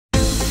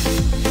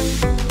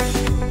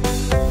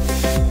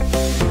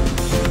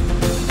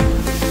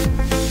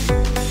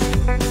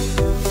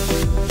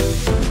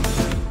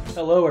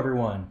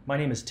everyone. My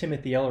name is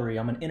Timothy Ellery.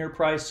 I'm an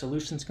enterprise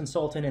solutions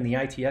consultant in the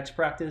ITX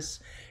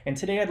practice, and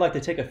today I'd like to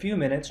take a few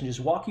minutes and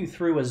just walk you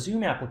through a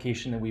Zoom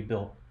application that we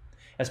built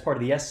as part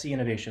of the SC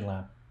Innovation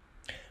Lab.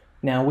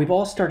 Now, we've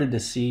all started to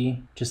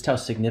see just how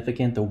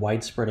significant the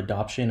widespread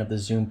adoption of the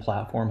Zoom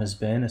platform has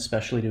been,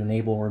 especially to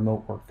enable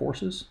remote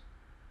workforces.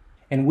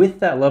 And with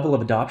that level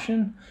of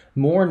adoption,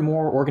 more and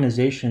more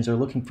organizations are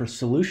looking for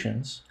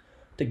solutions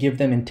to give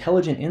them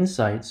intelligent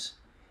insights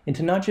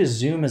into not just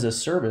Zoom as a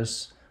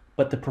service,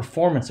 but the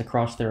performance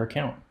across their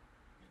account.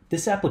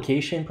 This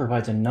application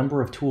provides a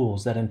number of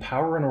tools that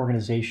empower an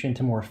organization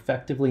to more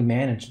effectively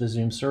manage the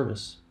Zoom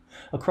service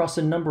across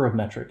a number of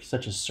metrics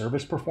such as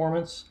service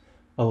performance,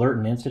 alert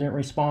and incident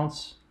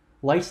response,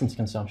 license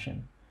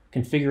consumption,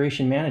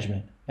 configuration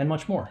management, and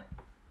much more.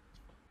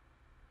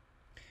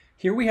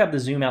 Here we have the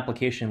Zoom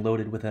application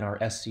loaded within our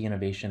SC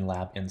Innovation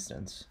Lab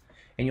instance.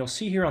 And you'll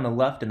see here on the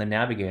left in the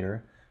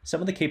navigator,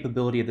 some of the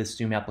capability of this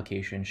Zoom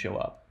application show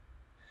up.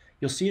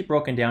 You'll see it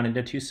broken down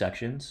into two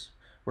sections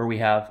where we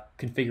have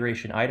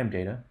configuration item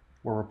data,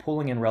 where we're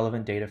pulling in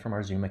relevant data from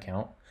our Zoom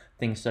account,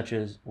 things such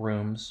as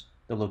rooms,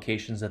 the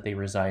locations that they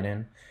reside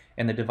in,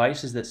 and the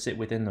devices that sit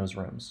within those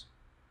rooms.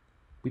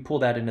 We pull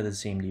that into the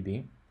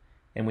CMDB,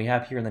 and we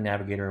have here in the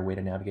navigator a way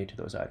to navigate to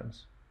those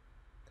items.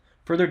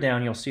 Further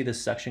down, you'll see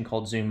this section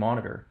called Zoom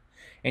Monitor,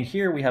 and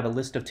here we have a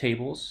list of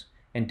tables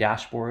and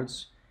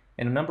dashboards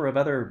and a number of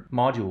other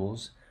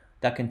modules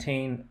that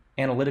contain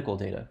analytical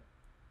data,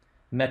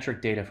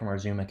 metric data from our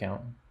Zoom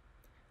account.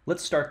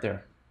 Let's start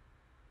there.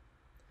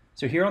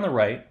 So here on the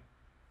right,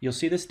 you'll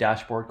see this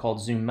dashboard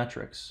called Zoom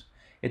Metrics.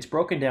 It's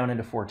broken down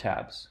into 4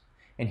 tabs.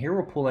 And here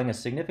we're pulling a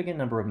significant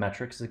number of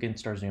metrics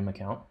against our Zoom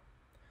account.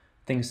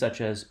 Things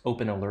such as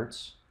open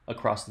alerts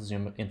across the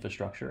Zoom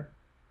infrastructure.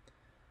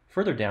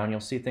 Further down, you'll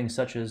see things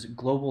such as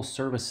global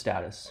service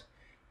status.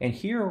 And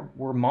here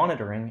we're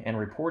monitoring and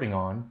reporting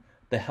on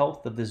the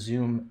health of the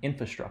Zoom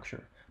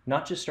infrastructure,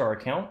 not just our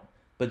account,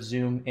 but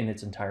Zoom in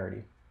its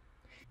entirety.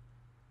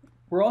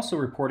 We're also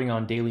reporting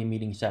on daily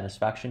meeting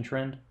satisfaction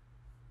trend,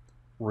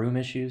 room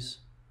issues,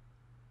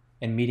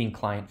 and meeting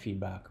client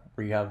feedback,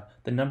 where you have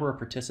the number of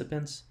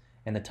participants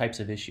and the types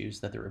of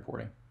issues that they're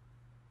reporting.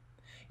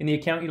 In the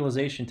account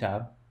utilization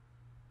tab,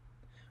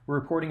 we're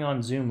reporting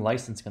on Zoom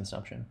license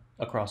consumption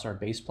across our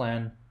base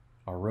plan,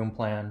 our room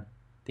plan,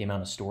 the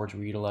amount of storage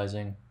we're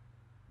utilizing,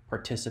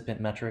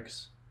 participant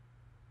metrics,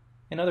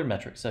 and other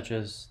metrics such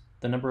as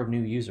the number of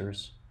new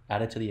users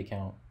added to the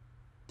account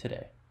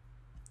today.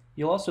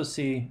 You'll also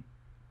see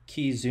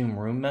key Zoom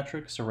room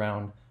metrics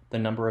around the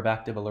number of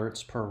active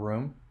alerts per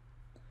room,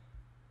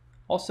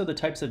 also the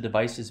types of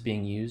devices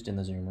being used in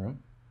the Zoom room.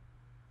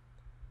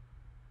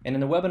 And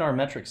in the Webinar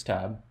Metrics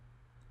tab,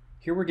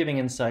 here we're giving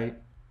insight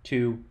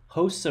to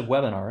hosts of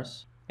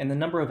webinars and the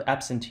number of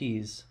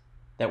absentees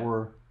that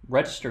were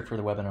registered for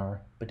the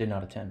webinar but did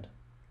not attend.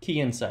 Key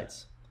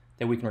insights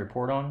that we can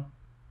report on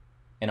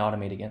and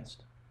automate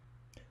against.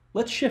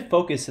 Let's shift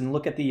focus and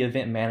look at the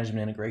event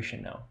management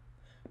integration now.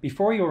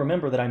 Before, you'll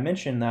remember that I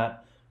mentioned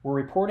that we're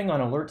reporting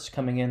on alerts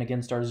coming in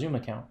against our Zoom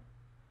account,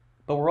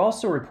 but we're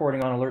also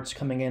reporting on alerts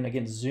coming in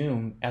against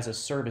Zoom as a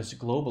service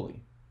globally.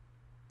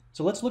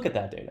 So let's look at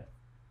that data.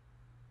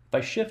 If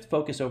I shift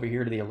focus over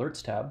here to the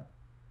Alerts tab,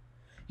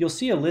 you'll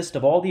see a list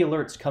of all the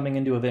alerts coming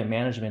into event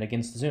management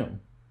against Zoom.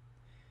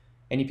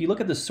 And if you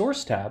look at the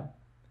Source tab,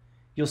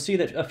 you'll see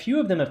that a few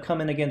of them have come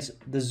in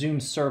against the Zoom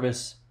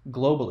service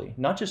globally,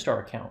 not just our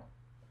account.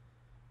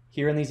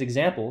 Here in these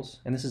examples,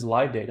 and this is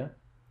live data,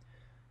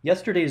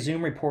 yesterday,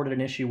 Zoom reported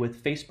an issue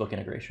with Facebook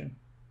integration.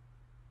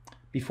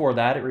 Before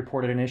that, it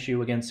reported an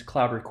issue against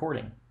cloud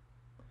recording.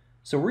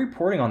 So we're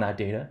reporting on that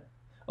data,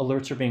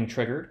 alerts are being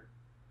triggered,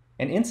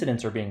 and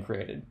incidents are being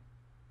created.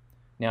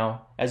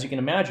 Now, as you can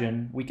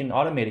imagine, we can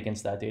automate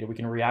against that data, we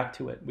can react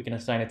to it, we can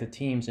assign it to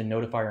teams and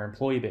notify our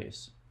employee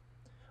base.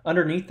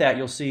 Underneath that,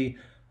 you'll see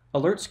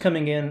alerts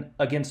coming in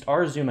against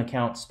our Zoom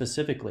account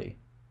specifically,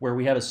 where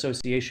we have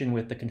association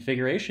with the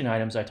configuration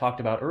items I talked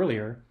about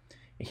earlier,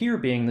 here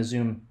being the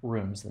Zoom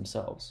rooms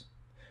themselves.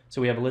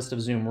 So we have a list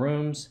of Zoom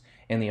rooms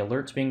and the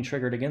alerts being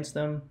triggered against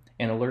them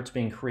and alerts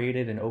being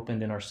created and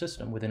opened in our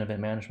system within event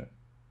management.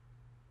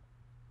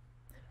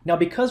 Now,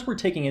 because we're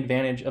taking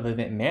advantage of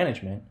event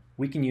management,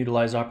 we can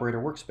utilize Operator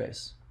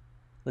Workspace.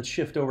 Let's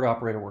shift over to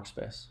Operator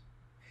Workspace.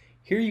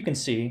 Here you can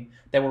see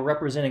that we're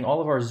representing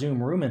all of our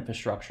Zoom room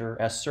infrastructure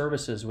as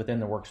services within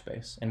the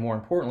workspace, and more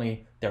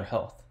importantly, their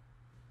health.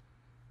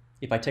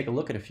 If I take a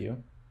look at a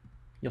few,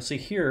 you'll see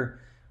here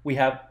we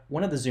have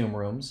one of the Zoom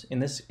rooms. In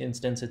this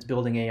instance, it's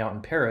Building A out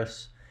in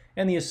Paris,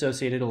 and the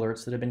associated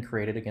alerts that have been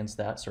created against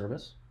that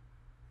service.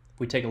 If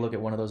we take a look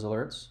at one of those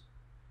alerts,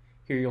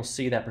 here you'll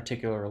see that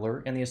particular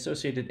alert and the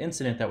associated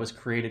incident that was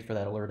created for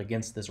that alert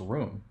against this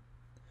room.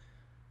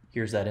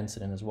 Here's that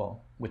incident as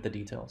well with the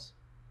details.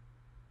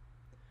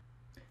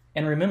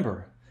 And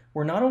remember,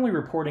 we're not only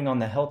reporting on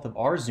the health of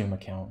our Zoom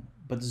account,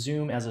 but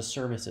Zoom as a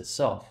service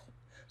itself.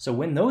 So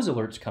when those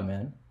alerts come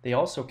in, they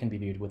also can be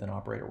viewed within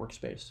Operator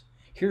Workspace.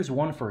 Here's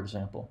one, for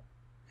example.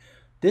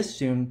 This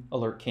Zoom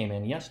alert came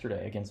in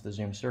yesterday against the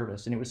Zoom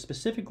service, and it was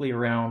specifically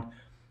around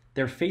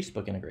their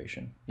Facebook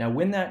integration. Now,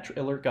 when that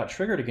alert got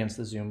triggered against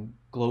the Zoom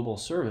global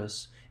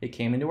service, it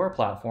came into our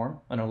platform,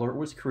 an alert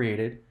was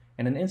created,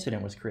 and an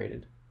incident was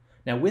created.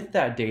 Now, with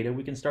that data,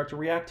 we can start to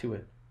react to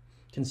it.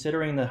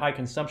 Considering the high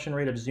consumption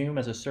rate of Zoom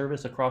as a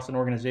service across an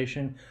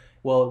organization,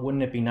 well,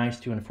 wouldn't it be nice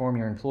to inform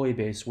your employee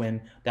base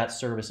when that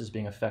service is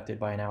being affected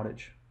by an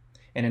outage?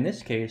 And in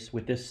this case,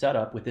 with this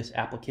setup, with this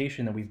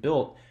application that we've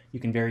built, you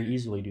can very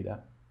easily do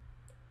that.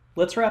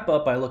 Let's wrap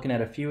up by looking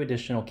at a few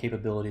additional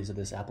capabilities of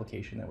this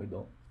application that we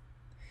built.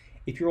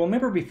 If you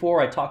remember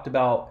before, I talked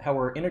about how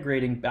we're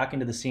integrating back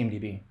into the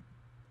CMDB.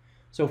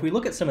 So if we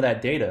look at some of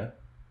that data,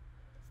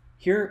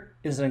 here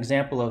is an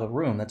example of a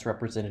room that's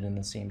represented in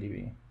the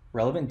CMDB.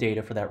 Relevant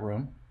data for that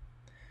room,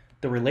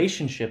 the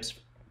relationships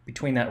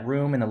between that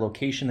room and the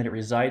location that it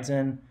resides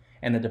in,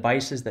 and the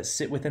devices that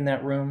sit within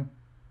that room.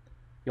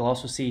 You'll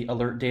also see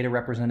alert data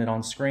represented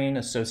on screen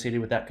associated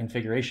with that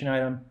configuration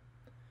item.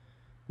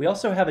 We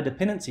also have a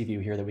dependency view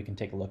here that we can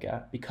take a look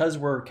at. Because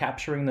we're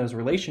capturing those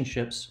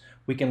relationships,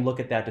 we can look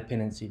at that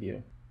dependency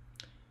view.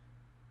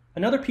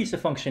 Another piece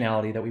of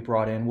functionality that we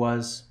brought in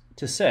was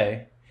to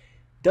say,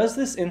 does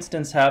this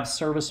instance have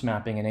service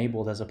mapping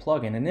enabled as a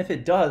plugin? And if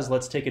it does,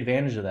 let's take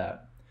advantage of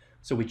that.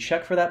 So we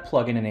check for that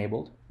plugin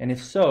enabled, and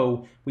if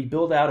so, we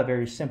build out a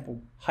very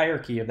simple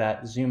hierarchy of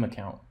that Zoom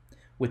account,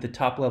 with the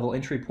top level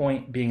entry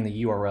point being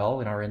the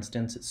URL. In our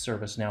instance, it's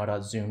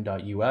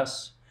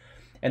servicenow.zoom.us,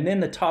 and then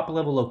the top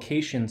level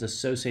locations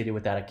associated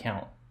with that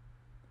account.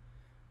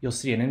 You'll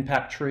see an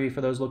impact tree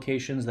for those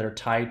locations that are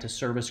tied to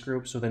service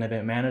groups within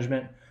event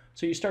management,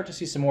 so you start to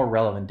see some more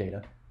relevant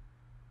data.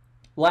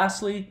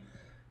 Lastly,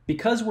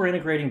 because we're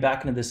integrating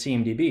back into the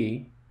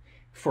CMDB,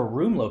 for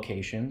room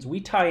locations, we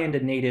tie into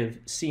native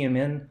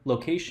CMN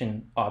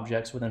location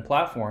objects within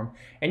platform,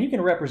 and you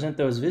can represent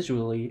those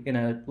visually in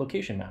a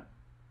location map.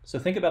 So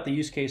think about the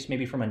use case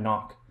maybe from a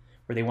NOC,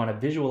 where they want to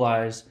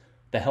visualize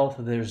the health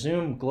of their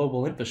Zoom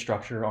global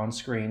infrastructure on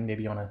screen,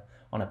 maybe on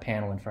a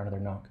panel in front of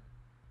their NOC.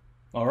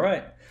 All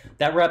right,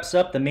 that wraps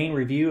up the main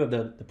review of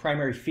the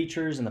primary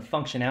features and the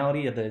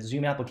functionality of the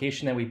Zoom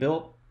application that we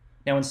built.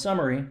 Now, in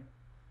summary,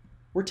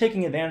 we're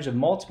taking advantage of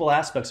multiple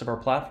aspects of our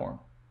platform.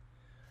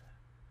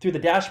 Through the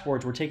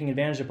dashboards, we're taking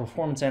advantage of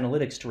performance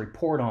analytics to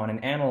report on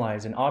and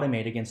analyze and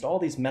automate against all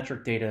these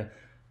metric data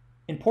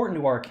important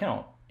to our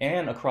account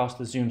and across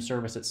the Zoom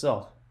service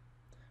itself.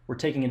 We're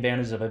taking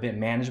advantage of event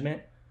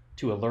management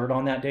to alert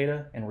on that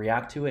data and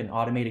react to it and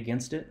automate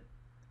against it,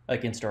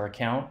 against our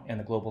account and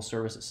the global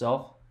service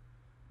itself.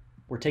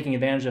 We're taking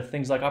advantage of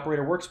things like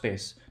Operator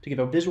Workspace to give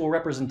a visual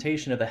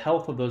representation of the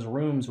health of those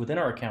rooms within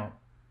our account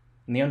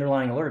and the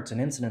underlying alerts and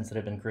incidents that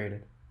have been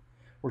created.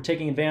 We're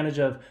taking advantage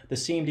of the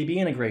CMDB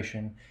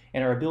integration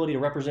and our ability to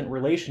represent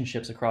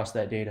relationships across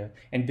that data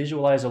and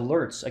visualize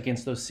alerts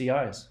against those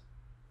CIs.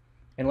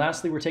 And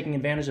lastly, we're taking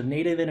advantage of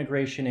native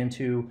integration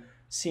into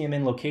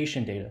CMN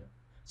location data,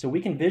 so we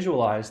can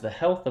visualize the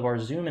health of our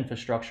Zoom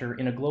infrastructure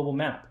in a global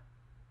map.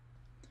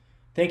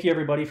 Thank you,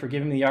 everybody, for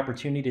giving me the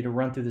opportunity to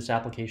run through this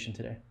application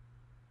today.